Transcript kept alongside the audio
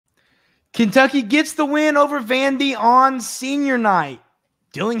Kentucky gets the win over Vandy on senior night.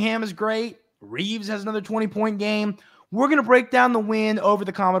 Dillingham is great. Reeves has another 20-point game. We're going to break down the win over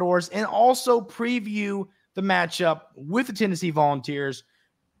the Commodores and also preview the matchup with the Tennessee Volunteers.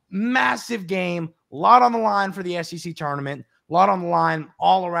 Massive game. A lot on the line for the SEC tournament. A lot on the line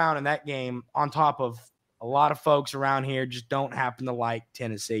all around in that game, on top of a lot of folks around here just don't happen to like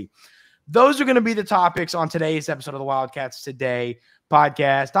Tennessee. Those are going to be the topics on today's episode of the Wildcats Today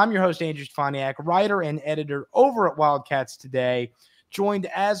Podcast. I'm your host, Andrew Stefaniak, writer and editor over at Wildcats Today, joined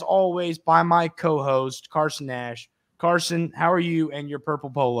as always by my co-host, Carson Nash. Carson, how are you and your purple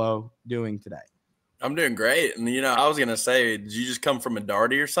polo doing today? I'm doing great. And, I was going to say, did you just come from a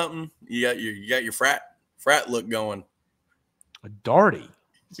darty or something? You got your frat look going. A darty?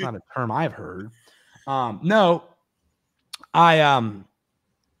 It's not a term I've heard. No, I don't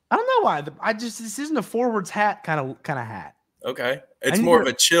know why. This isn't a forwards hat kind of hat. Okay. It's more of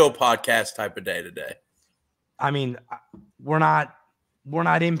a chill podcast type of day today. I mean, we're not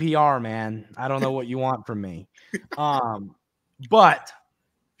NPR, man. I don't know what you want from me. But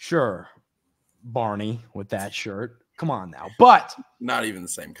sure, Barney with that shirt. Come on now. But not even the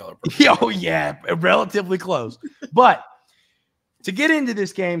same color. Oh yeah, relatively close. But to get into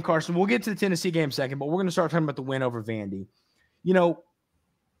this game, Carson, we'll get to the Tennessee game second, but we're going to start talking about the win over Vandy.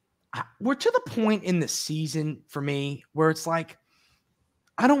 We're to the point in the season for me where it's like,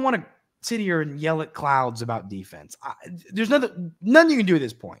 I don't want to sit here and yell at clouds about defense. There's nothing you can do at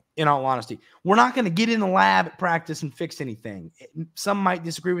this point, in all honesty. We're not going to get in the lab at practice and fix anything. Some might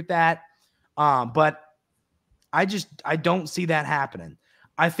disagree with that, but I don't see that happening.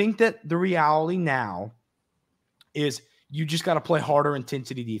 I think that the reality now is you just got to play harder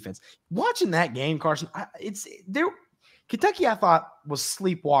intensity defense. Watching that game, Carson, Kentucky, I thought, was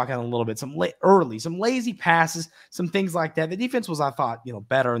sleepwalking a little bit. Some lazy passes, some things like that. The defense was, I thought,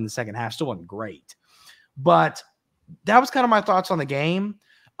 better in the second half. Still wasn't great. But that was kind of my thoughts on the game.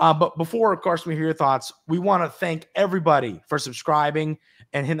 But before, Carson, we hear your thoughts, we want to thank everybody for subscribing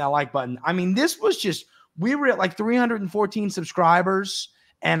and hitting that like button. I mean, this was just – we were at like 314 subscribers,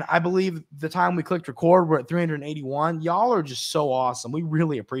 and I believe the time we clicked record, we're at 381. Y'all are just so awesome. We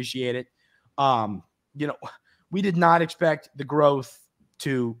really appreciate it. We did not expect the growth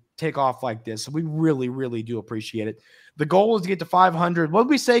to take off like this. So we really, really do appreciate it. The goal is to get to 500. What did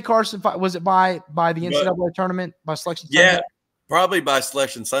we say, Carson? Was it by the NCAA tournament, by Selection Sunday? Yeah, probably by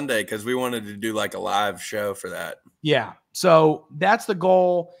Selection Sunday, because we wanted to do like a live show for that. Yeah, so that's the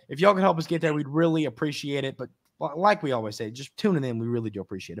goal. If y'all can help us get there, we'd really appreciate it. But like we always say, just tuning in, we really do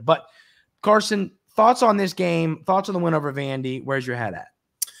appreciate it. But Carson, thoughts on this game, thoughts on the win over Vandy, where's your head at?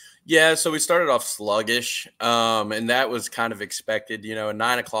 Yeah, so we started off sluggish, and that was kind of expected. A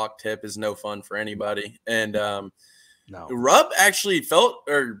 9 o'clock tip is no fun for anybody. And no. Rupp actually felt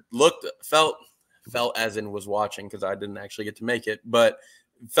as in was watching, because I didn't actually get to make it, but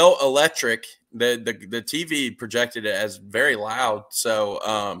felt electric. The TV projected it as very loud,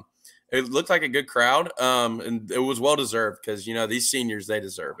 so it looked like a good crowd, and it was well deserved, because these seniors, they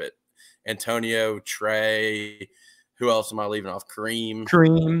deserve it. Antonio, Trey. Who else am I leaving off?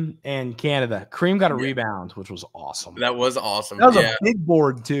 Kareem and Canada. Kareem got a rebound, which was awesome. That was awesome. That was a big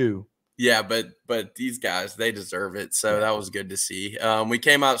board too. Yeah, but these guys, they deserve it. So that was good to see. We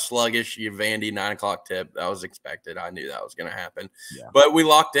came out sluggish. Vandy 9 o'clock tip. That was expected. I knew that was going to happen. Yeah. But we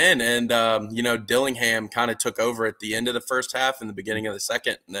locked in, and Dillingham kind of took over at the end of the first half and the beginning of the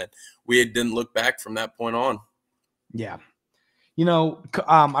second, and then we didn't look back from that point on. Yeah.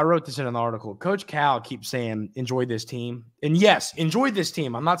 I wrote this in an article. Coach Cal keeps saying, enjoy this team. And yes, enjoy this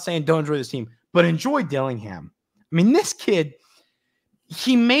team. I'm not saying don't enjoy this team, but enjoy Dillingham. I mean, this kid,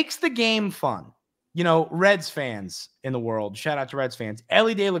 he makes the game fun. Reds fans in the world, shout out to Reds fans.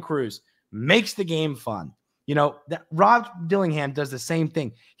 Ellie De La Cruz makes the game fun. That Rob Dillingham does the same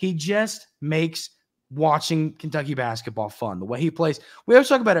thing. He just makes watching Kentucky basketball fun. The way he plays. We always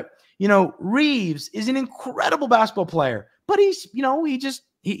talk about it. Reeves is an incredible basketball player. But he's,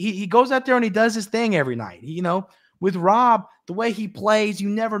 he goes out there and he does his thing every night. With Rob, the way he plays, you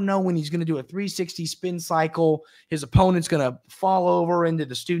never know when he's going to do a 360 spin cycle. His opponent's going to fall over into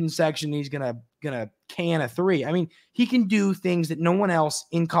the student section. He's going to can a three. I mean, he can do things that no one else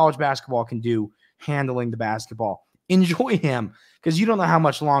in college basketball can do, handling the basketball. Enjoy him, because you don't know how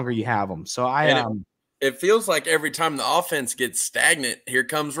much longer you have him. So it feels like every time the offense gets stagnant, here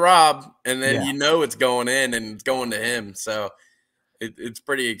comes Rob, and then it's going in and it's going to him. So it's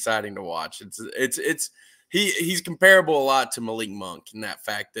pretty exciting to watch. He's comparable a lot to Malik Monk in that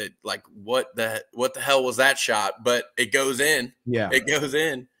fact that, like, what the hell was that shot? But it goes in. Yeah, it goes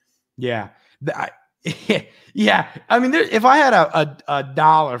in. Yeah, Yeah. I mean, if I had a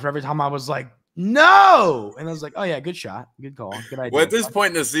dollar for every time I was like, no, and I was like, oh yeah, good shot, good call, good idea. Well, at this point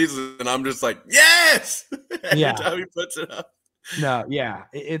in the season, I'm just like, yes, every time he puts it up. No, yeah,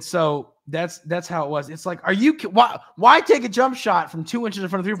 it's so that's how it was. It's like, why take a jump shot from 2 inches in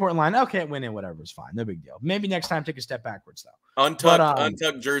front of the 3-point line? Okay, it went in, whatever, it's fine, no big deal. Maybe next time take a step backwards though.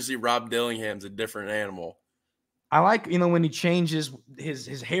 Untucked jersey. Rob Dillingham's a different animal. I like, when he changes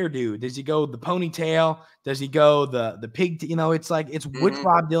his hairdo. Does he go the ponytail? Does he go the pig? It's like, it's which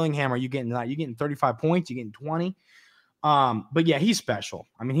Rob Dillingham are you getting? You getting 35 points? You getting 20? But yeah, he's special.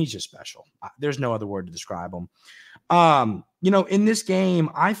 I mean, he's just special. There's no other word to describe him. In this game,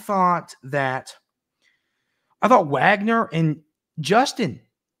 I thought Wagner and Justin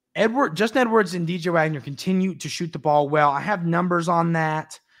Edwards and DJ Wagner continue to shoot the ball well. I have numbers on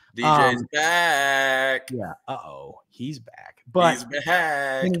that. DJ's back. Yeah. He's back. But he's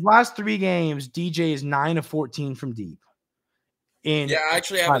back. In his last 3 games, DJ is 9 of 14 from deep. I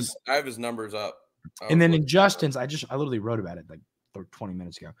actually have his numbers up. And then in Justin's, I literally wrote about it like 20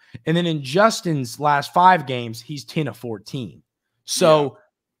 minutes ago. And then in Justin's last 5 games, he's 10 of 14. So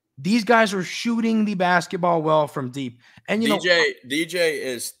these guys are shooting the basketball well from deep. And DJ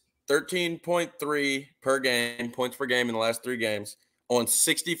is 13.3 per game, points per game in the last 3 games, on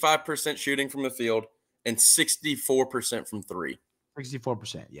 65% shooting from the field and 64% from 3.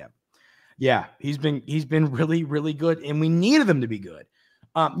 64%, yeah. Yeah, he's been really, really good, and we needed him to be good.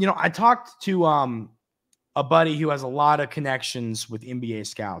 I talked to a buddy who has a lot of connections with NBA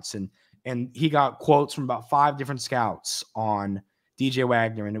scouts, and he got quotes from about 5 different scouts on DJ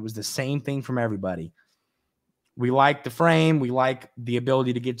Wagner, and it was the same thing from everybody. We like the frame, we like the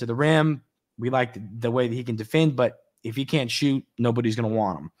ability to get to the rim, we like the way that he can defend, but if he can't shoot, nobody's going to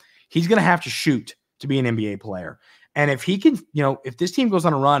want him. He's going to have to shoot to be an NBA player. And if he can, if this team goes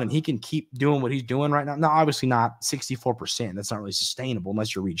on a run and he can keep doing what he's doing right now, obviously not 64%. That's not really sustainable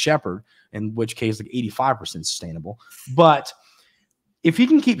unless you're Reed Shepherd, in which case like 85% sustainable. But if he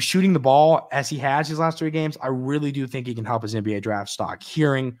can keep shooting the ball as he has his last 3 games, I really do think he can help his NBA draft stock,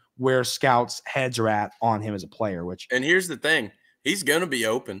 hearing where scouts' heads are at on him as a player. And here's the thing. He's going to be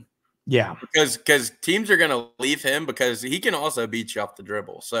open. Yeah, because teams are going to leave him because he can also beat you off the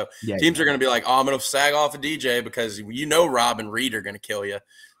dribble. So teams are going to be like, I'm going to sag off a DJ because Rob and Reed are going to kill you.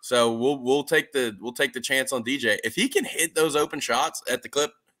 So we'll take the chance on DJ if he can hit those open shots at the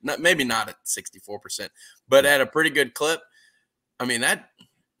clip. Maybe not at 64%, but at a pretty good clip. I mean that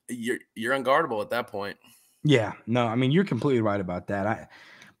you're unguardable at that point. Yeah, no, I mean you're completely right about that.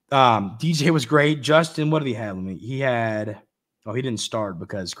 DJ was great. Justin, what did he have? He had. Oh, he didn't start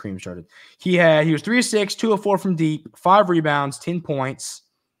because Cream started. He was 3 of 6, 2 of 4 from deep, 5 rebounds, 10 points.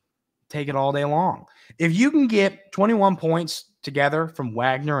 Take it all day long. If you can get 21 points together from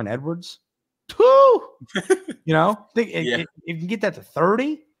Wagner and Edwards, if you can get that to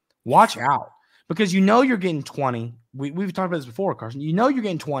 30, watch out. Because you're getting 20. We've talked about this before, Carson. You're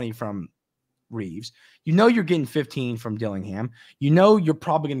getting 20 from Reeves. You're getting 15 from Dillingham. You're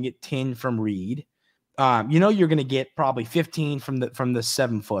probably going to get 10 from Reed. You're going to get probably 15 from the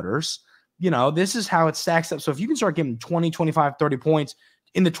 7-footers. This is how it stacks up. So if you can start getting 20, 25, 30 points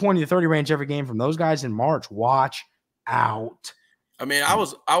in the 20 to 30 range every game from those guys in March, watch out. I mean, I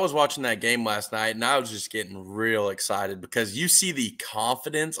was watching that game last night, and I was just getting real excited because you see the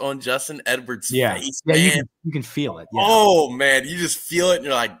confidence on Justin Edwards' face. Yeah, you can feel it. Yeah. Oh, man, you just feel it, and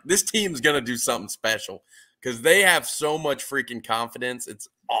you're like, this team's going to do something special because they have so much freaking confidence. It's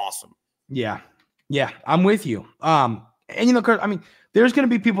awesome. Yeah, I'm with you. Kurt, I mean, there's going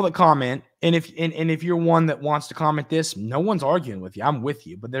to be people that comment, and if you're one that wants to comment this, no one's arguing with you. I'm with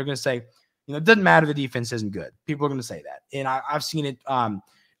you, but they're going to say, it doesn't matter. The defense isn't good. People are going to say that, and I've seen it on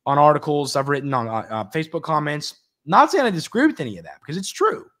articles I've written on Facebook comments. Not saying I disagree with any of that because it's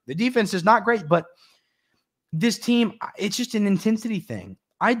true. The defense is not great, but this team, it's just an intensity thing.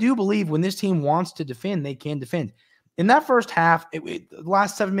 I do believe when this team wants to defend, they can defend. In that first half, the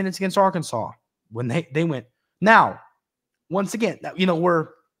last 7 minutes against Arkansas. When they went. Now, once again, I don't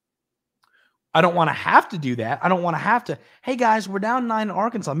want to have to do that. I don't want to have to, hey guys, we're down 9 in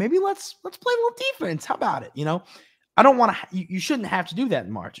Arkansas. Maybe let's play a little defense. How about it? I don't want to, you shouldn't have to do that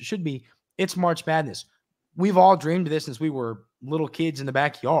in March. It should be, it's March Madness. We've all dreamed of this since we were little kids in the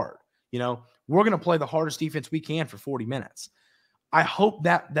backyard. We're going to play the hardest defense we can for 40 minutes. I hope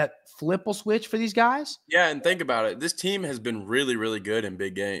that flip will switch for these guys. Yeah, and think about it. This team has been really, really good in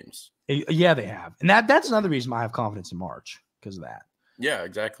big games. Yeah, they have. And that's another reason I have confidence in March because of that. Yeah,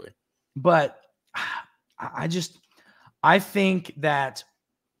 exactly. But I think that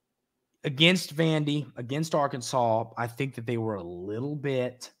against Vandy, against Arkansas, I think that they were a little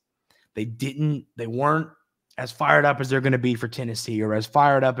bit They weren't as fired up as they're going to be for Tennessee or as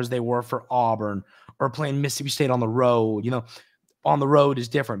fired up as they were for Auburn or playing Mississippi State on the road. On the road is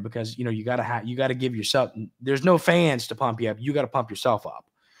different because, you got to give yourself, there's no fans to pump you up. You got to pump yourself up.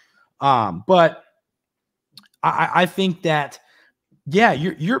 But I think that, yeah,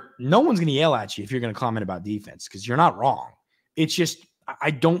 no one's going to yell at you if you're going to comment about defense because you're not wrong. It's just,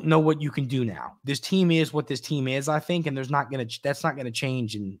 I don't know what you can do now. This team is what this team is, I think, and that's not going to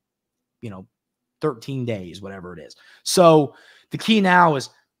change in, 13 days, whatever it is. So the key now is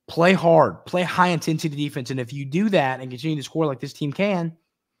play hard, play high intensity defense. And if you do that and continue to score like this team can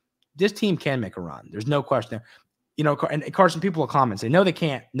make a run. There's no question there. And Carson, people will comment, say, no, they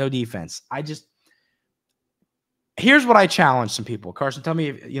can't, no defense. Here's what I challenge some people. Carson, tell me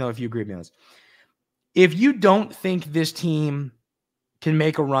if you agree with me on this. If you don't think this team can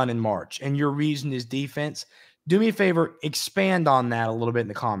make a run in March and your reason is defense, do me a favor, expand on that a little bit in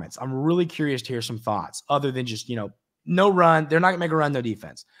the comments. I'm really curious to hear some thoughts other than just, no run. They're not going to make a run, no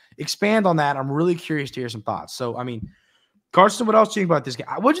defense. Expand on that. I'm really curious to hear some thoughts. So, Carson, what else do you think about this game?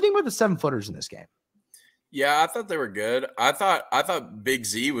 What do you think about the 7-footers in this game? Yeah, I thought they were good. I thought Big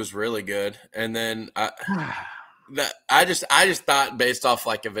Z was really good. And then I just thought based off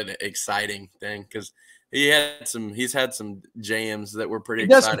like of an exciting thing because he's had some jams that were pretty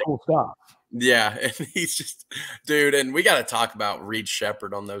exciting. That's cool stuff. Yeah, and he's just dude, and we got to talk about Reed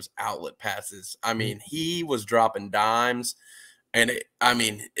Sheppard on those outlet passes. He was dropping dimes, and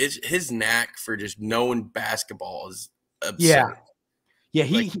his knack for just knowing basketball is absurd. Yeah.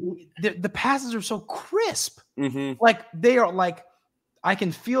 The passes are so crisp. Mm-hmm. Like they are like I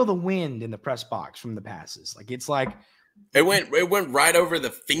can feel the wind in the press box from the passes. Like it's like it went right over the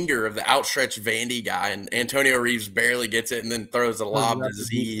finger of the outstretched Vandy guy, and Antonio Reeves barely gets it, and then throws a lob to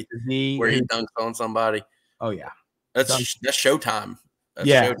Z where he dunks on somebody. Oh yeah, that's showtime.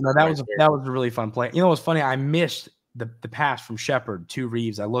 Showtime that was a really fun play. What's funny? I missed the pass from Sheppard to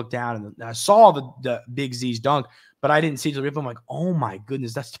Reeves. I looked down and I saw the Big Z's dunk, but I didn't see the rip. I'm like, oh my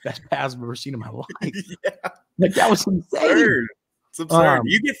goodness, that's the best pass I've ever seen in my life. Yeah. Like that was insane. It's absurd.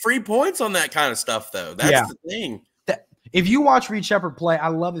 You get free points on that kind of stuff, though. That's the thing. If you watch Reed Sheppard play, I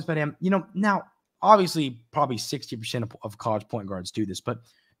love this about him. Now, obviously, probably 60% of college point guards do this, but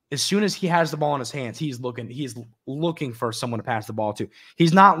as soon as he has the ball in his hands, he's looking for someone to pass the ball to.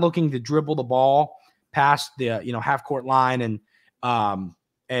 He's not looking to dribble the ball past the half court line and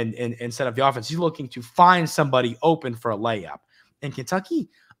set up the offense. He's looking to find somebody open for a layup. In Kentucky,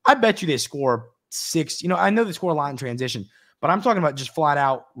 I bet you they score 6. I know they score a lot in transition. But I'm talking about just flat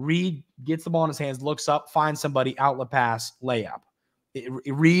out, Reed gets the ball in his hands, looks up, finds somebody, outlet pass, layup.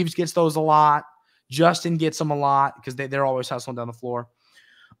 Reeves gets those a lot. Justin gets them a lot because they're always hustling down the floor.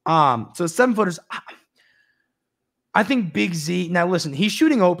 So 7-footers, I think Big Z, now listen, he's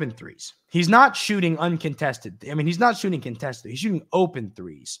shooting open threes. He's not shooting uncontested. He's not shooting contested. He's shooting open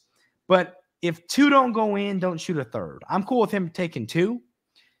threes. But if 2 don't go in, don't shoot a third. I'm cool with him taking 2.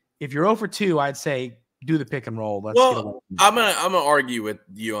 If you're 0 for 2, I'd say do the pick and roll. I'm gonna argue with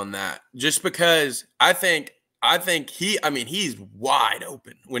you on that just because I think he's wide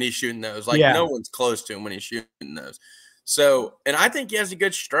open when he's shooting those. No one's close to him when he's shooting those. So, and I think he has a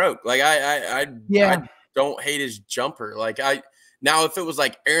good stroke. I don't hate his jumper. Now if it was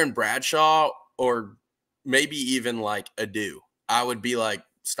like Aaron Bradshaw or maybe even like Adu, I would be like,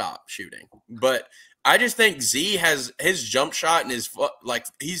 stop shooting. But I just think Z has his jump shot and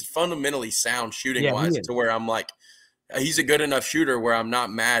he's fundamentally sound shooting wise to where I'm like, he's a good enough shooter where I'm not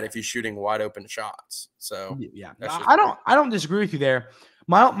mad if he's shooting wide open shots. So I don't disagree with you there.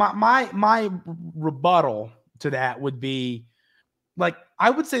 My rebuttal to that would be I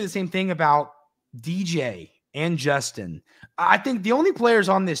would say the same thing about DJ and Justin. I think the only players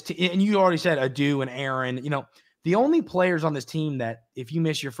on this team, and you already said Adu and Aaron, the only players on this team that if you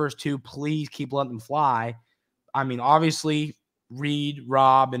miss your first 2, please keep letting them fly. Obviously Reed,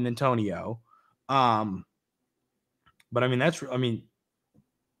 Rob, and Antonio. But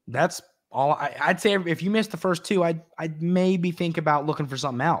that's all. I'd say if you miss the first 2, I'd maybe think about looking for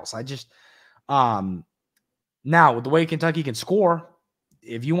something else. Now with the way Kentucky can score,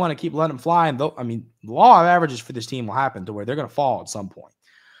 if you want to keep letting them fly, and the law of averages for this team will happen to where they're going to fall at some point.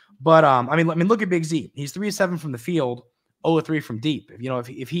 But look at Big Z. He's 3 of 7 from the field, 0 of 3 from deep.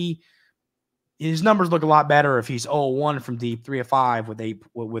 If his numbers look a lot better if he's 0 of 1 from deep, 3 of 5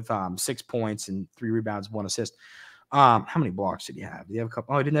 with 6 points and 3 rebounds, 1 assist. How many blocks did he have? Did he have a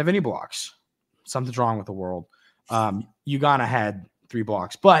couple? Oh, he didn't have any blocks. Something's wrong with the world. Uganda had 3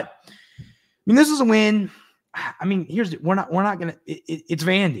 blocks, but this is a win. I mean, we're not going to, it's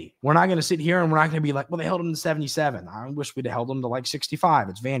Vandy. We're not going to sit here and we're not going to be like, well, they held them to 77. I wish we'd have held them to like 65.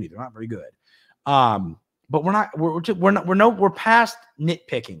 It's Vandy. They're not very good. But we're past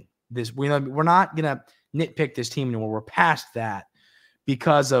nitpicking this. We're not going to nitpick this team anymore. We're past that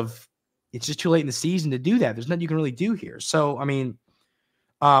because of it's just too late in the season to do that. There's nothing you can really do here. So, I mean,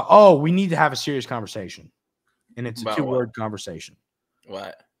 we need to have a serious conversation. And it's a 2-word conversation.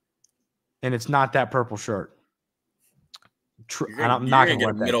 What? And it's not that purple shirt. I'm not going to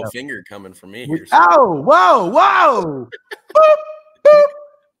get a middle finger coming from me here. Oh, whoa. Boop, boop.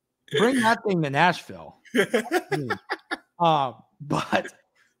 Bring that thing to Nashville.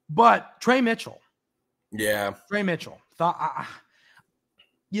 But Trey Mitchell. Yeah. Trey Mitchell. I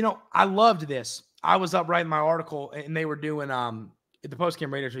loved this. I was up writing my article, and they were doing the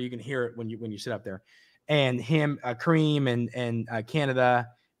post-game radio show. You can hear it when you sit up there. And him, Kareem, and Canada,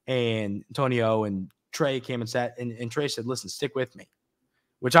 and Antonio, and Trey came and sat, and Trey said, listen, stick with me,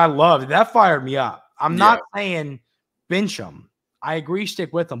 which I loved. That fired me up. I'm not saying bench them. I agree,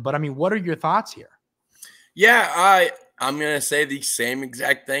 stick with them. But, I mean, what are your thoughts here? Yeah, I'm going to say the same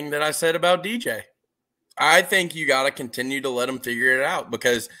exact thing that I said about DJ. I think you got to continue to let him figure it out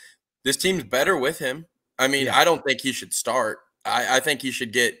because this team's better with him. I mean, I don't think he should start. I think he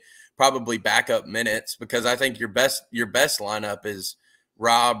should get probably backup minutes because I think your best lineup is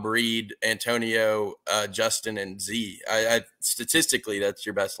Rob, Reed, Antonio, Justin, and Z. Statistically, that's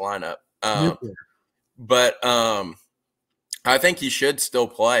your best lineup. But I think he should still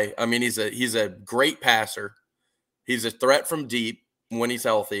play. I mean, he's a great passer. He's a threat from deep when he's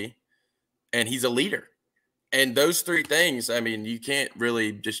healthy, and he's a leader. And those three things, I mean, you can't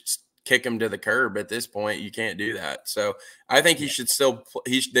really just kick him to the curb at this point. You can't do that. So I think they should still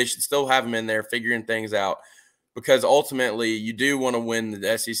have him in there figuring things out. Because ultimately, you do want to win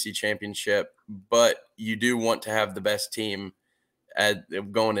the SEC championship, but you do want to have the best team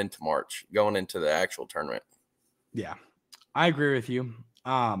going into March, going into the actual tournament. Yeah, I agree with you.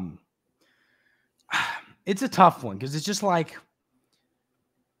 It's a tough one because it's just like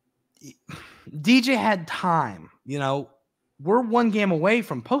DJ had time. We're one game away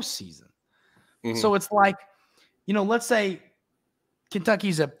from postseason. Mm-hmm. So it's like, let's say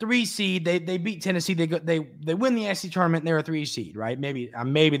Kentucky's a 3 seed. They beat Tennessee. They win the SEC tournament. And they're a 3 seed, right? Maybe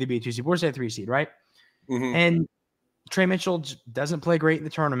they beat a 2 seed. We're say a 3 seed, right? Mm-hmm. And Trey Mitchell doesn't play great in the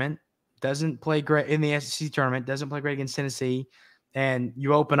tournament. Doesn't play great in the SEC tournament. Doesn't play great against Tennessee. And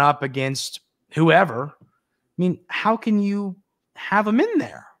you open up against whoever. I mean, how can you have him in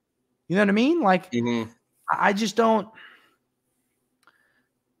there? You know what I mean? Like, I just don't.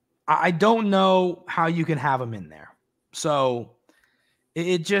 I don't know how you can have him in there. So.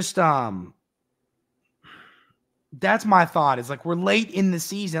 It just that's my thought. It's like we're late in the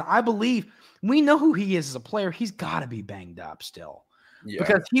season. I believe we know who he is as a player. He's got to be banged up still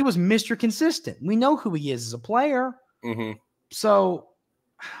because he was Mr. Consistent. We know who he is as a player. Mm-hmm. So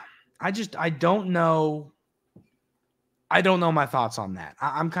I don't know. I don't know my thoughts on that.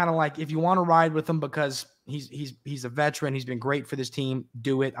 I'm kind of like, if you want to ride with him because he's a veteran, he's been great for this team,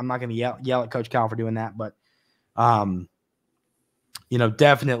 do it. I'm not going to yell at Coach Cal for doing that, but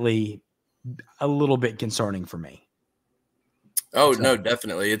definitely a little bit concerning for me. Oh, no,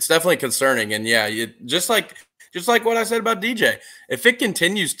 definitely. It's definitely concerning. And just like what I said about DJ, if it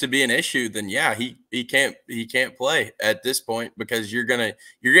continues to be an issue, then he can't play at this point because you're getting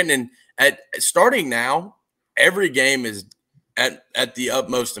in at starting now. Every game is at the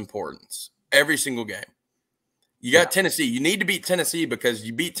utmost importance. Every single game. You got Tennessee. You need to beat Tennessee because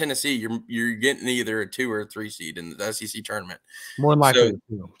you beat Tennessee, you're getting either a 2 or a 3 seed in the SEC tournament. More likely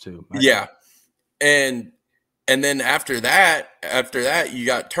too. Yeah. And then after that, you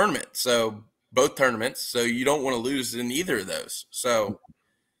got tournaments. So both tournaments. So you don't want to lose in either of those. So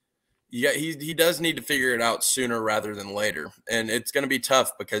he does need to figure it out sooner rather than later. And it's going to be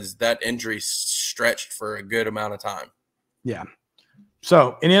tough because that injury stretched for a good amount of time. Yeah.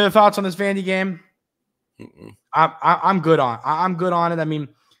 So any other thoughts on this Vandy game? I'm good on it. I mean,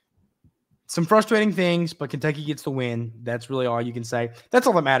 some frustrating things, but Kentucky gets the win. That's really all you can say. That's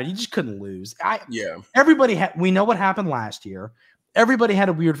all that mattered. You just couldn't lose. We know what happened last year. Everybody had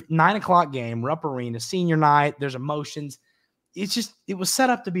a weird 9:00 game, Rupp Arena, senior night. There's emotions. It was set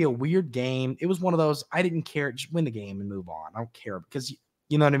up to be a weird game. It was one of those, I didn't care. Just win the game and move on. I don't care because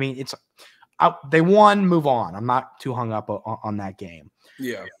you know what I mean? They won, move on. I'm not too hung up on that game.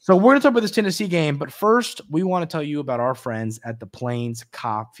 Yeah. So we're going to talk about this Tennessee game, but first we want to tell you about our friends at the Plains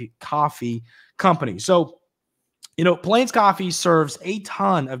Coffee Company. So, Plains Coffee serves a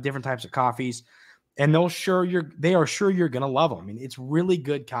ton of different types of coffees, and they are sure you're going to love them. I mean, it's really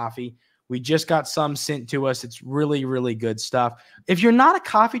good coffee We just got some sent to us. It's really, really good stuff. If you're not a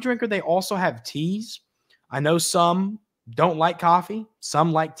coffee drinker, they also have teas. I know some don't like coffee.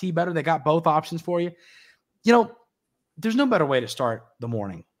 Some like tea better. They got both options for you. You know, there's no better way to start the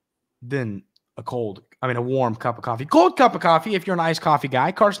morning than a warm cup of coffee. Cold cup of coffee if you're an iced coffee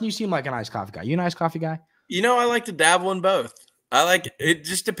guy. Carson, you seem like an iced coffee guy. You an iced coffee guy? You know, I like to dabble in both. It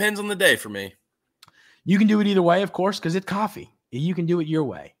just depends on the day for me. You can do it either way, of course, because it's coffee. You can do it your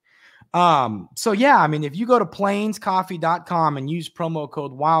way. So yeah, I mean, if you go to plainscoffee.com and use promo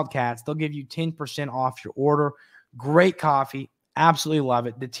code Wildcats, they'll give you 10% off your order. Great coffee. Absolutely love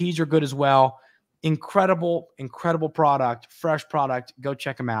it. The teas are good as well. Incredible, incredible product, fresh product. Go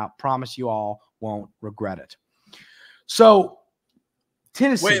check them out. Promise you all won't regret it. So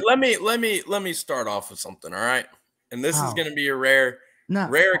Tennessee. Wait, let me start off with something. All right. And this is going to be a rare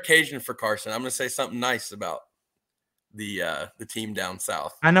occasion for Carson. I'm going to say something nice about the team down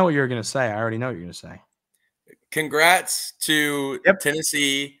south. I know what you're going to say. I already know what you're going to say. Congrats to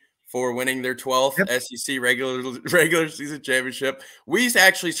Tennessee for winning their 12th SEC regular season championship. We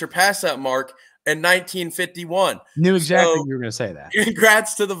actually surpassed that mark in 1951. Knew exactly you were going to say that.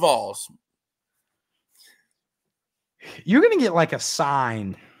 Congrats to the Vols. You're going to get like a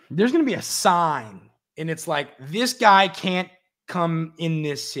sign. There's going to be a sign, and it's like, this guy can't come in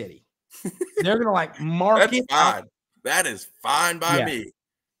this city. They're going to like mark it. Fine. That is fine by me.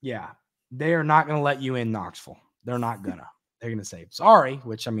 Yeah. They are not going to let you in Knoxville. They're not going to. They're going to say, sorry,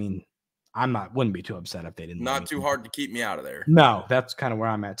 which, I mean, wouldn't be too upset if they didn't. Not too hard to keep me out of there. No, that's kind of where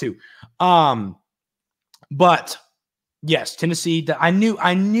I'm at too. But yes, Tennessee. I knew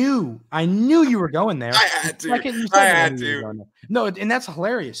you were going there. I had to. No, and that's a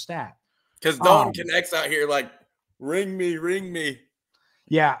hilarious stat. Because Dalton Knecht's out here like, ring me.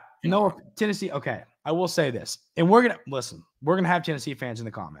 Yeah. No, Tennessee. Okay. I will say this, and we're going to have Tennessee fans in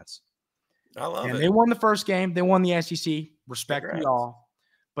the comments. I love it. They won the first game. They won the SEC. Respect you all.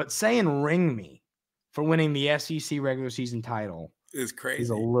 But saying ring me for winning the SEC regular season title is crazy.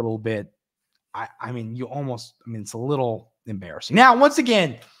 Is a little bit, it's a little embarrassing. Now, once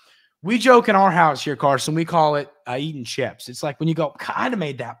again, we joke in our house here, Carson. We call it eating chips. It's like when you go, kind of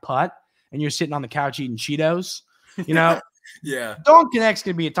made that putt, and you're sitting on the couch eating Cheetos, you know? Yeah. Dalton Knecht's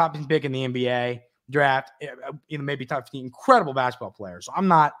going to be a top 10 pick in the NBA draft, maybe top 15, incredible basketball players. So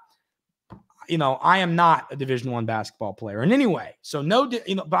I am not a Division I basketball player in any way. So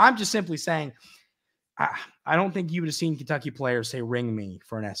but I'm just simply saying, I don't think you would have seen Kentucky players say ring me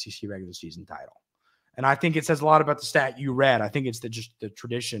for an SEC regular season title. And I think it says a lot about the stat you read. I think it's just the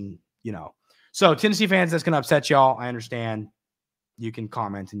tradition, So Tennessee fans, that's going to upset y'all. I understand. You can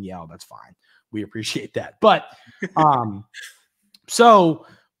comment and yell. That's fine. We appreciate that. But so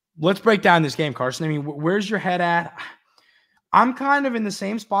let's break down this game, Carson. I mean, where's your head at? I'm kind of in the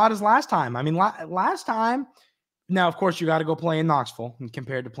same spot as last time. I mean, last time, now, of course, you got to go play in Knoxville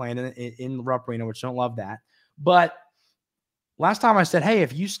compared to playing in Rupp Arena, which I don't love that. But last time I said, hey,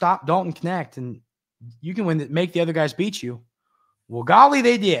 if you stop Dalton Knecht and you can make the other guys beat you. Well, golly,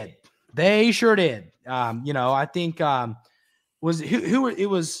 they did. They sure did. I think was it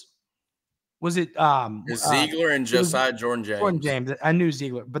Zeigler and Josiah-Jordan James. Jordan James. I knew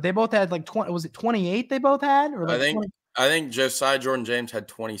Zeigler, but they both had like 20. Was it 28 they both had? Or like I think Josiah-Jordan James had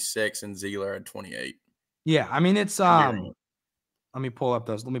 26 and Zeigler had 28. Yeah, I mean it's let me pull up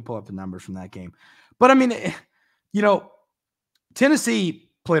the numbers from that game. But I mean,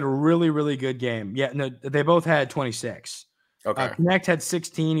 Tennessee played a really, really good game. Yeah, no, they both had 26. Okay. Knecht had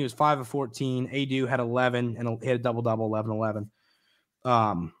 16. He was 5 of 14. Adu had 11 and he had a double-double, 11-11.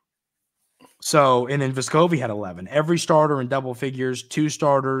 So, and then Vescovi had 11. Every starter in double figures, 2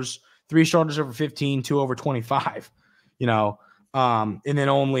 starters, 3 starters over 15, 2 over 25, and then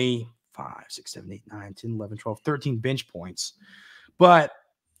only 5, 6, 7, 8, 9, 10, 11, 12, 13 bench points. But,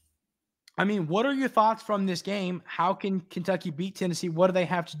 I mean, what are your thoughts from this game? How can Kentucky beat Tennessee? What do they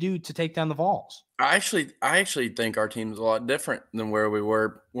have to do to take down the Vols? I actually think our team's a lot different than where we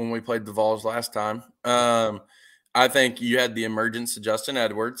were when we played the Vols last time. I think you had the emergence of Justin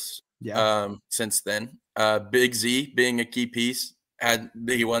Edwards. Yeah. Since then, Big Z being a key piece,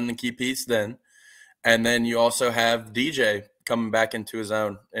 he wasn't the key piece then, and then you also have DJ coming back into his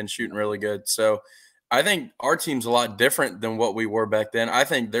own and shooting really good. So I think our team's a lot different than what we were back then. I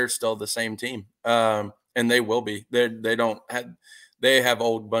think they're still the same team, and they will be. They have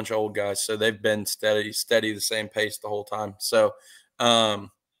bunch of old guys, so they've been steady the same pace the whole time. So I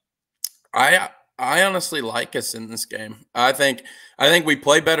honestly like us in this game. I think we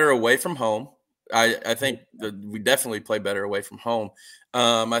play better away from home. I think we definitely play better away from home.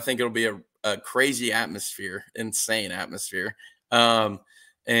 I think it'll be a crazy atmosphere, insane atmosphere.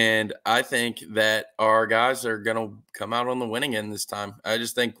 And I think that our guys are going to come out on the winning end this time. I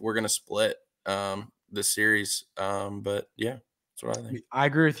just think we're going to split the series. But yeah, that's what I think. I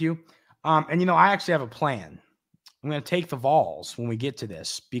agree with you. And I actually have a plan. I'm going to take the Vols when we get to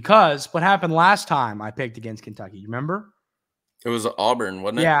this, because what happened last time I picked against Kentucky, you remember? It was Auburn,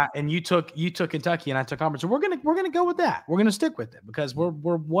 wasn't it? Yeah, and you took Kentucky and I took Auburn. So we're gonna go with that. We're gonna stick with it because we're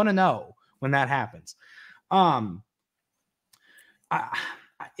 1-0 when that happens.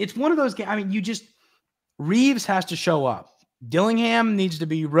 It's one of those games. I mean, Reeves has to show up. Dillingham needs to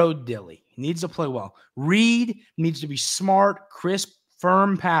be road dilly. He needs to play well. Reed needs to be smart, crisp,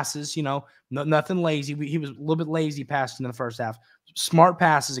 firm passes. Nothing lazy. He was a little bit lazy passing in the first half. Smart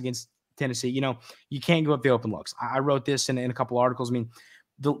passes against Tennessee. You can't give up the open looks. I wrote this in a couple articles. I mean,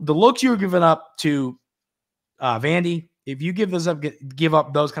 the looks you were giving up to Vandy, if you give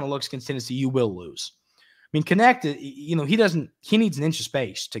up those kind of looks against Tennessee, you will lose. I mean, Knecht, he needs an inch of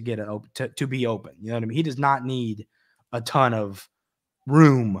space to get to be open. You know what I mean? He does not need a ton of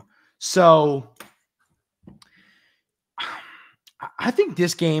room. So I think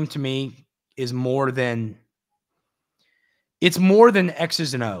this game to me is more than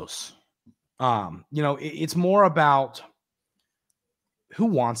X's and O's. It's more about who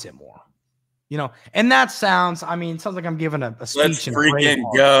wants it more. And that sounds like I'm giving a speech. Let's freaking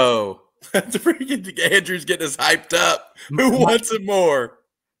go. Let's freaking Andrew's getting us hyped up. Who wants it more?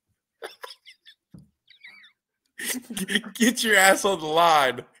 Get your ass on the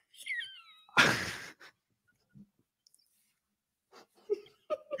line.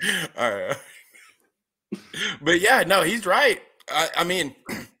 All right. But yeah, no, he's right. I mean,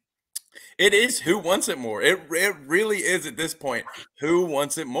 it is who wants it more. It really is at this point. Who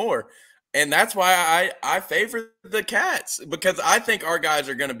wants it more? And that's why I favor the Cats, because I think our guys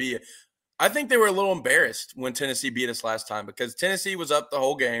are going to be – I think they were a little embarrassed when Tennessee beat us last time, because Tennessee was up the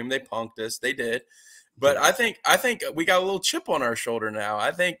whole game. They punked us. They did. But I think we got a little chip on our shoulder now.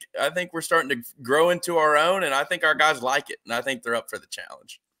 I think we're starting to grow into our own, and I think our guys like it, and I think they're up for the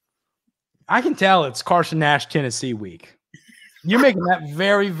challenge. I can tell it's Carson Nash Tennessee week. You're making that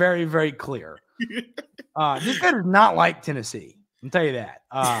very, very, very clear. This guy does not like Tennessee. I'll tell you that.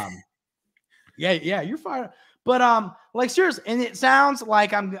 Yeah, you're fired. But seriously, and it sounds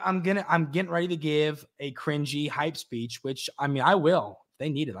like I'm getting ready to give a cringy hype speech, which I will. If they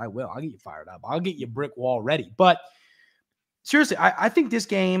need it, I will. I'll get you fired up. I'll get you brick wall ready. But seriously, I think this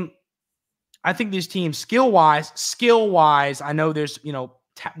game, I think this team skill wise, I know there's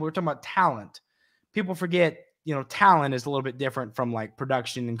we're talking about talent. People forget, talent is a little bit different from like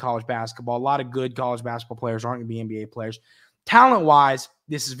production in college basketball. A lot of good college basketball players aren't going to be NBA players. Talent-wise,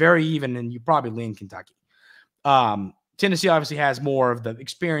 this is very even, and you probably lean Kentucky. Tennessee obviously has more of the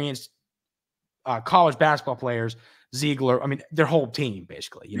experienced college basketball players. Zeigler, their whole team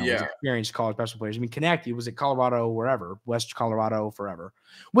basically, experienced college basketball players. Knecht, he was at Colorado, wherever, West Colorado, forever.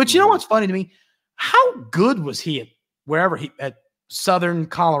 Which, what's funny to me? How good was he at Southern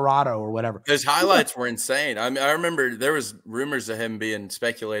Colorado or whatever? His highlights were insane. I remember there was rumors of him being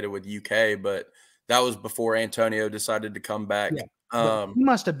speculated with UK, but that was before Antonio decided to come back. Yeah. He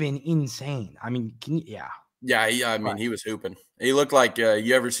must have been insane. Yeah, he was hooping. He looked like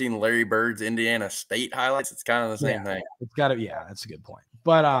you ever seen Larry Bird's Indiana State highlights? It's kind of the same thing. It's got to. Yeah, that's a good point.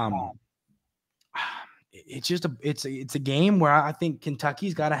 But it's just it's a game where I think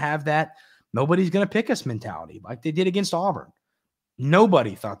Kentucky's got to have that nobody's going to pick us mentality like they did against Auburn.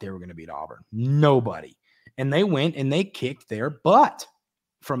 Nobody thought they were going to beat Auburn. Nobody, and they went and they kicked their butt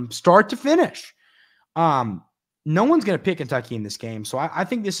from start to finish. No one's going to pick Kentucky in this game. So I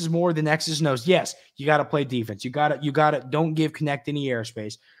think this is more than X's and O's. Yes, you got to play defense. You got to don't give Knecht any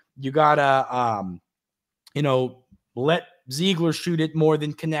airspace. You got to, let Zeigler shoot it more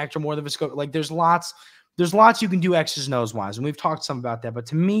than Knecht or more than Visco. Like there's lots you can do X's and O's wise. And we've talked some about that. But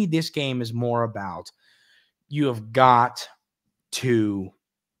to me, this game is more about you have got to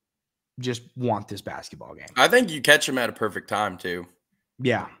just want this basketball game. I think you catch them at a perfect time too.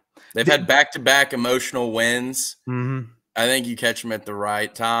 Yeah. They've had back-to-back emotional wins. Mm-hmm. I think you catch them at the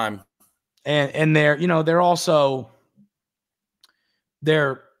right time. And they're also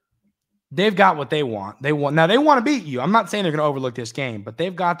they've got what they want. They want to beat you. I'm not saying they're going to overlook this game, but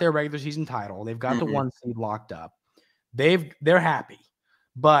they've got their regular season title. They've got the 1 seed locked up. They're happy.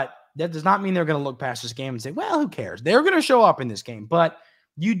 But that does not mean they're going to look past this game and say, well, who cares? They're going to show up in this game, but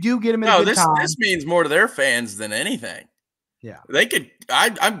you do get them in a good time. This means more to their fans than anything. Yeah, they could. I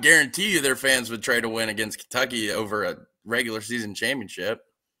guarantee you, their fans would trade a win against Kentucky over a regular season championship.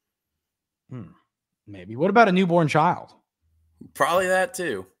 Maybe. What about a newborn child? Probably that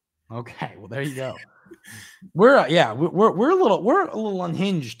too. Okay, well there you go. We're a little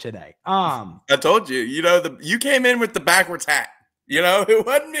unhinged today. I told you, you came in with the backwards hat. It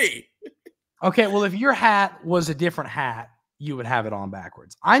wasn't me. Okay, well, if your hat was a different hat, you would have it on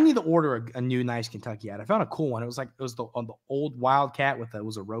backwards. I need to order a new nice Kentucky hat. I found a cool one. It was on the old Wildcat it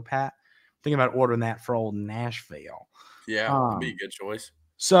was a rope hat. Thinking about ordering that for old Nashville. Yeah, that'd be a good choice.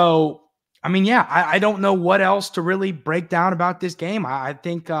 So, I mean, yeah, I don't know what else to really break down about this game. I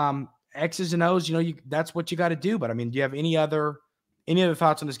think X's and O's, that's what you got to do. But I mean, do you have any other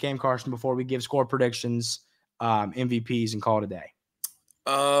thoughts on this game, Carson, before we give score predictions, MVPs, and call it a day?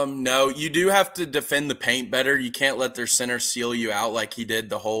 No, you do have to defend the paint better. You can't let their center seal you out like he did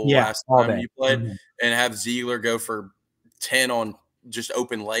the whole last time you played, and have Zeigler go for 10 on just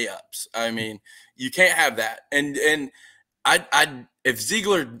open layups. I mean, you can't have that. And if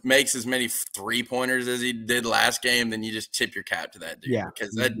Zeigler makes as many 3-pointers as he did last game, then you just tip your cap to that dude,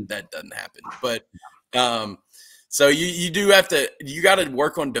 because that doesn't happen. But so you do have to, you got to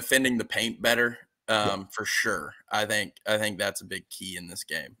work on defending the paint better. For sure. I think that's a big key in this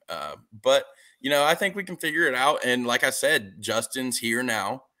game. But I think we can figure it out. And like I said, Justin's here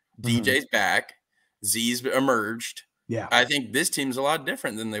now. DJ's back. Z's emerged. Yeah. I think this team's a lot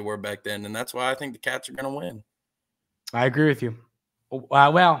different than they were back then. And that's why I think the Cats are going to win. I agree with you.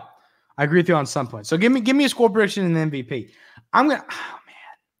 Well, I agree with you on some points. So give me a score prediction and an MVP. I'm going to, oh man.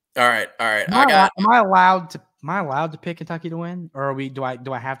 All right. Am I allowed to pick Kentucky to win, or do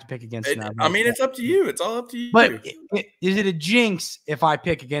I have to pick against them? I mean, it's up to you. It's all up to you. But is it a jinx if I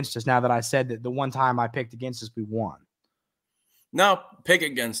pick against us now that I said that the one time I picked against us, we won? No, pick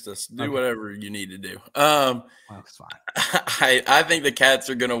against us. Do whatever you need to do. That's fine. I think the Cats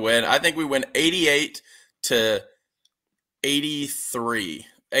are going to win. I think we win 88 to 83.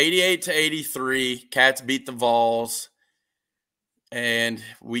 88 to 83. Cats beat the Vols, and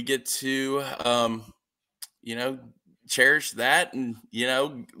we get to cherish that and,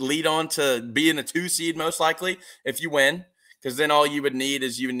 lead on to being a 2 seed most likely if you win, because then all you would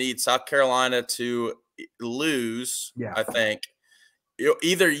need South Carolina to lose. Yeah. I think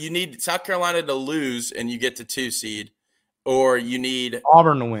either you need South Carolina to lose and you get to 2 seed, or you need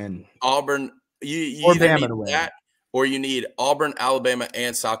Auburn to win. You either need that, or you need Auburn, Alabama,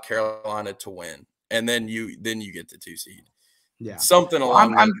 and South Carolina to win, and then you get the 2 seed. Yeah, something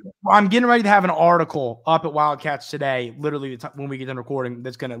along. I'm getting ready to have an article up at Wildcats Today, literally when we get done recording,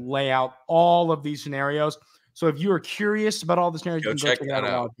 that's going to lay out all of these scenarios. So if you are curious about all the scenarios, you can go check it out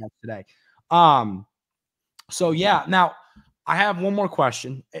at Wildcats Today. So yeah, now I have one more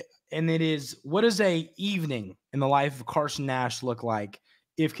question, and it is: what does a evening in the life of Carson Nash look like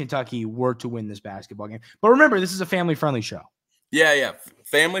if Kentucky were to win this basketball game? But remember, this is a family-friendly show. Yeah,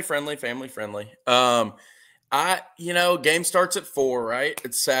 family friendly. Game starts at 4, right?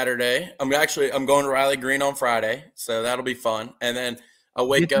 It's Saturday. I'm going to Riley Green on Friday, so that'll be fun. And then I'll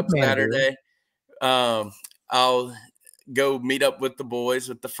wake up Saturday. I'll go meet up with the boys,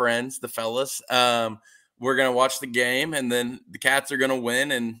 with the friends, the fellas. We're going to watch the game, and then the Cats are going to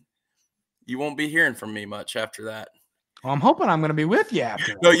win, and you won't be hearing from me much after that. Well, I'm hoping I'm going to be with you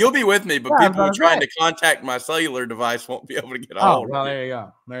after that. No, you'll be with me, but people trying to contact my cellular device won't be able to get a hold of me. Well, there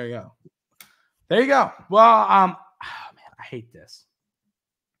you go. Well, man, I hate this.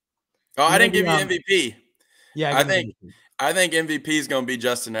 Oh, I didn't give you MVP. Yeah, I think MVP is going to be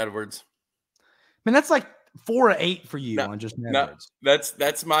Justin Edwards. I mean, that's like 4 or 8 for you on Justin Edwards.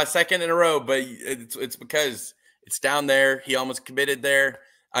 That's my second in a row, but it's because it's down there. He almost committed there.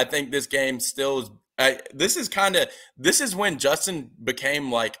 I think this game still is. This is when Justin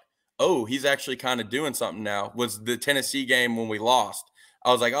became like, oh, he's actually kind of doing something now. Was the Tennessee game when we lost?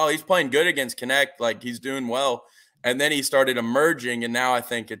 I was like, oh, he's playing good against Knecht, like he's doing well. And then he started emerging, and now I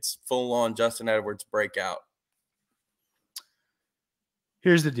think it's full-on Justin Edwards breakout.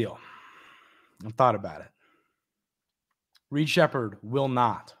 Here's the deal. I've thought about it. Reed Sheppard will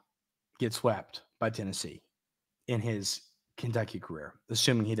not get swept by Tennessee in his Kentucky career,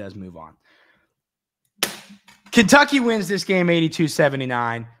 assuming he does move on. Kentucky wins this game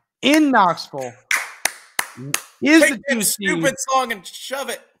 82-79 in Knoxville. Take that stupid song and shove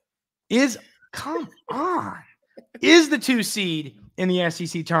it. Come on. Is the 2 seed in the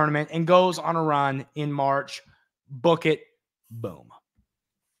SEC tournament and goes on a run in March. Book it. Boom.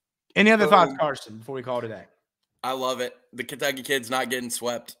 Any other thoughts, Carson, before we call it a day? I love it. The Kentucky kid's not getting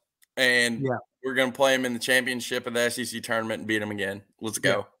swept. And we're going to play him in the championship of the SEC tournament and beat him again. Let's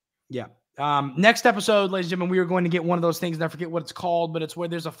go. Yeah. Next episode, ladies and gentlemen, we are going to get one of those things, and I forget what it's called, but it's where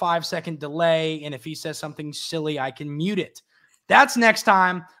there's a 5-second delay, and if he says something silly, I can mute it. That's next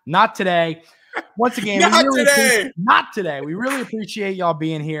time, not today. once again, not today. We really appreciate y'all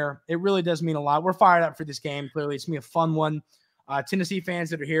being here. It really does mean a lot. We're fired up for this game. Clearly, it's gonna be a fun one. Tennessee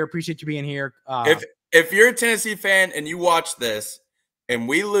fans that are here, appreciate you being here. If you're a Tennessee fan and you watch this and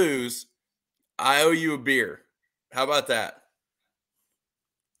we lose, I owe you a beer. How about that?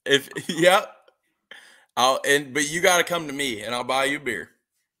 Yep. But you got to come to me and I'll buy you a beer.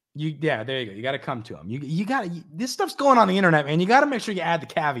 There you go. You got to come to them. You got to. This stuff's going on the internet, man. You got to make sure you add the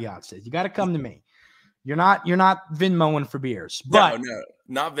caveats. You got to come to me. You're not Venmoing for beers. But no,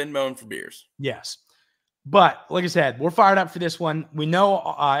 not Venmoing for beers. Yes. But like I said, we're fired up for this one. We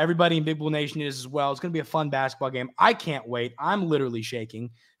know everybody in Big Blue Nation is as well. It's going to be a fun basketball game. I can't wait. I'm literally shaking.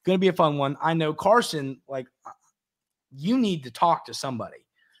 Going to be a fun one. I know, Carson, you need to talk to somebody.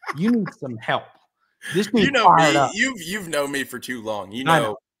 You need some help. This you know me. Up. You've known me for too long. You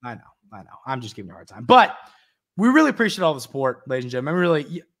know. I know. I'm just giving you a hard time. But we really appreciate all the support, ladies and gentlemen.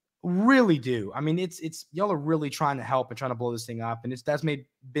 We really do. I mean, it's y'all are really trying to help and trying to blow this thing up. And that's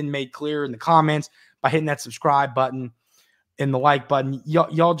been made clear in the comments by hitting that subscribe button and the like button.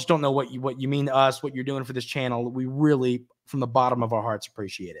 Y'all just don't know what you mean to us, what you're doing for this channel. We really, from the bottom of our hearts,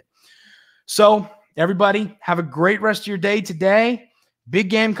 appreciate it. So everybody, have a great rest of your day today.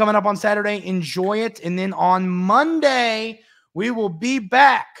 Big game coming up on Saturday. Enjoy it. And then on Monday, we will be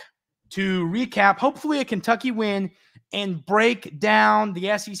back to recap, hopefully a Kentucky win, and break down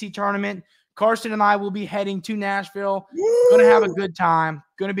the SEC tournament. Carson and I will be heading to Nashville. Going to have a good time.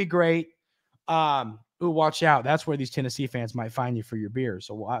 Going to be great. Watch out. That's where these Tennessee fans might find you for your beer.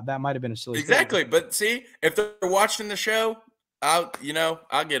 So that might have been a silly Exactly. Story. But see, if they're watching the show, I'll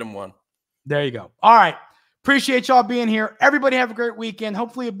get them one. There you go. All right. Appreciate y'all being here. Everybody have a great weekend.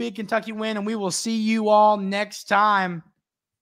 Hopefully a big Kentucky win, and we will see you all next time.